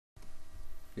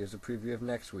Here's a preview of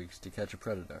next week's To Catch a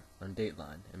Predator on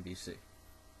Dateline NBC.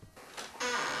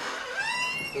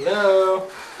 Hello.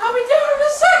 I'll be down in a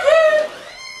second.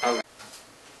 Oh.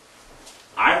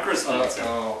 I'm Chris Hansen.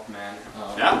 Oh man.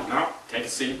 Oh. Yeah, no, take a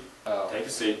seat. Oh. Take a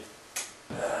seat.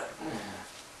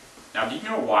 Now, do you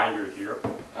know why you're here?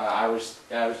 I was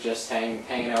just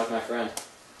hanging out with my friend.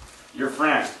 Your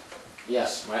friend.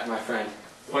 Yes, my friend.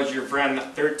 Was your friend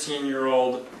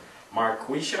 13-year-old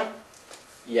Marquisha?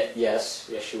 Yes,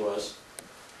 she was.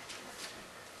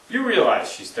 You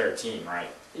realize she's 13, right?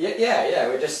 Yeah.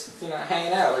 We're just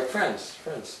hanging out like friends.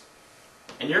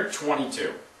 And you're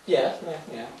 22. Yeah.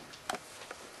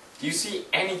 Do you see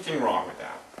anything wrong with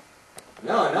that?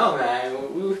 No,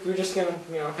 man. We're just gonna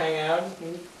hang out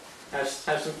and have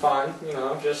some fun.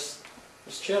 Just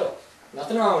chill.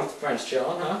 Nothing wrong with friends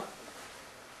chilling, huh?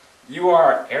 You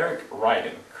are Eric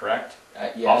Ryden, correct?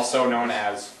 Yes. Also known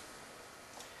as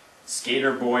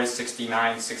Skater Boy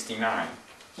 6969.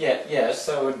 Yes,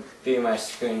 that would be my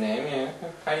screen name. Yeah.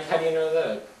 How do you know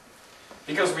that?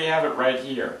 Because we have it right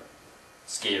here.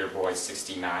 Skater Boy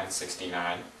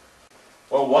 6969.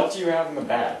 Well, what do you have in the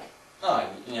bag? Oh,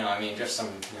 just some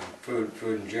food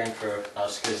and drink for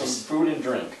us. Some food and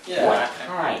drink. Yeah. What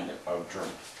kind of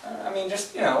drink?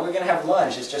 We're gonna have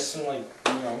lunch. It's just some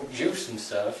juice and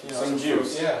stuff. Some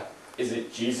juice. Food. Yeah. Is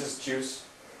it Jesus juice?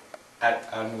 I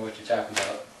don't know what you're talking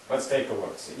about. Let's take a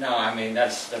look. See. No,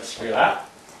 that's real. Ah.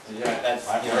 Yeah, that's.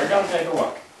 We're gonna take a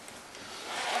look.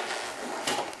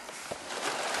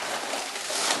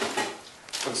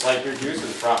 Looks like your juice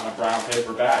is brought in a brown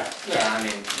paper bag. Yeah, you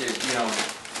don't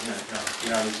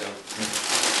need to.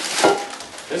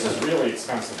 This is really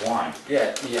expensive wine.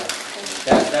 Yeah.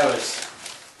 That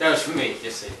was for me.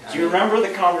 You see. Do you remember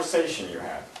the conversation you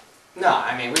had? No,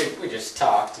 we just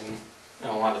talked and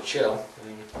wanted to chill.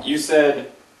 You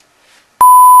said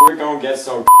we're gonna get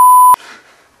so.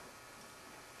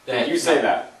 Did you say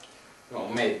that? Well,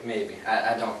 maybe.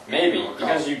 I don't. Maybe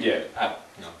because you did. No.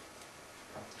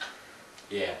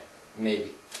 Yeah,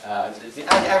 maybe. I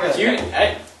really.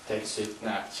 Hey, take a seat.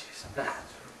 Nah, jeez.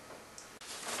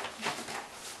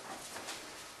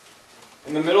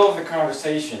 In the middle of the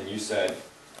conversation, you said,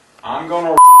 "I'm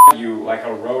gonna you like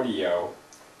a rodeo."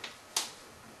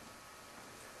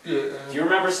 Yeah. Do you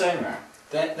remember saying that?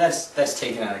 That's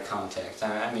taken out of context.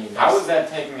 How was that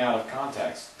taken out of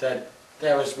context? That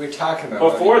was we're talking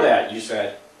about. Before that, you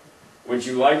said, "Would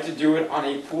you like to do it on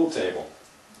a pool table?"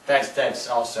 That's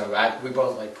also we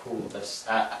both like pool. That's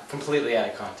completely out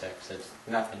of context. That's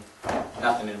nothing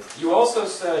in. You also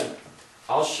said,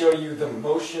 "I'll show you the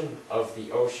motion of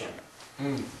the ocean."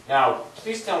 Mm. Now,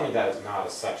 please tell me that is not a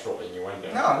sexual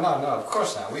innuendo. No, of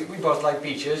course not. We both like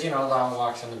beaches. Long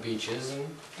walks on the beaches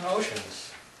and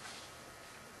oceans.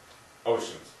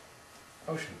 Oceans.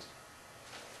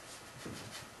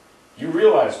 You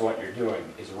realize what you're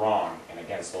doing is wrong and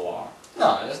against the law.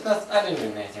 No, there's nothing. I didn't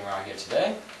do anything wrong here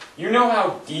today. You know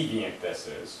how deviant this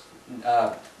is.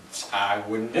 I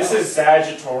wouldn't. This is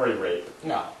statutory rape.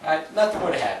 No, nothing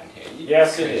would have happened here.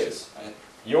 Yes, it is.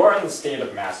 You're in the state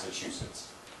of Massachusetts.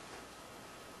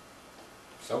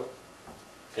 So?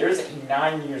 There's a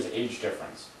 9 years age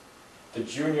difference. The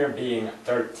junior being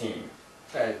 13.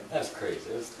 That's crazy.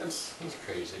 That's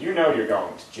crazy. You know you're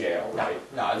going to jail, right?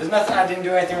 No, there's nothing. I didn't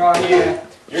do anything wrong here.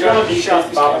 You're going to be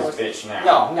shut Bob's bitch now.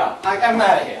 No, I'm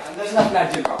out of here. There's nothing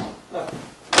I did wrong. Look.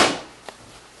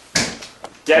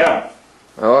 Get him!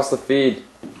 I lost the feed.